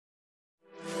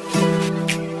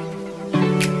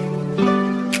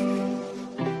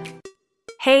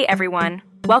Hey everyone,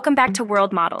 welcome back to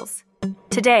World Models.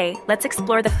 Today, let's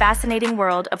explore the fascinating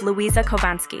world of Louisa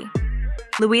Khovanski.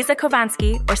 Louisa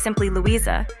Khovanski, or simply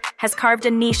Louisa, has carved a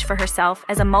niche for herself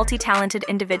as a multi-talented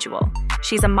individual.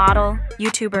 She's a model,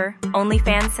 YouTuber,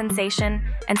 Onlyfans sensation,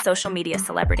 and social media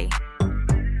celebrity.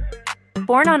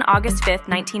 Born on August 5,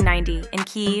 1990, in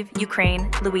Kyiv, Ukraine,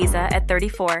 Louisa, at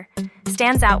 34,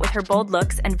 stands out with her bold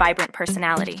looks and vibrant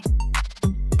personality.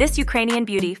 This Ukrainian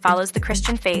beauty follows the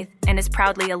Christian faith and is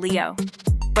proudly a Leo.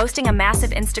 Boasting a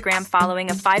massive Instagram following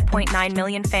of 5.9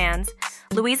 million fans,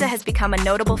 Louisa has become a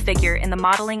notable figure in the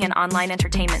modeling and online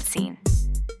entertainment scene.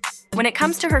 When it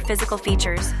comes to her physical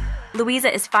features,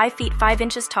 Louisa is 5 feet 5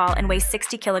 inches tall and weighs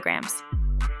 60 kilograms.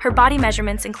 Her body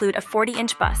measurements include a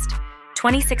 40-inch bust,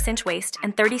 26-inch waist,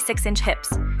 and 36-inch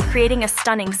hips, creating a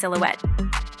stunning silhouette.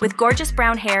 With gorgeous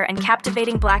brown hair and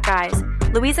captivating black eyes,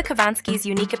 Louisa Khovanski's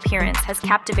unique appearance has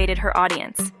captivated her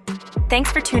audience.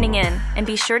 Thanks for tuning in, and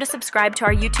be sure to subscribe to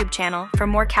our YouTube channel for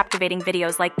more captivating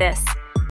videos like this.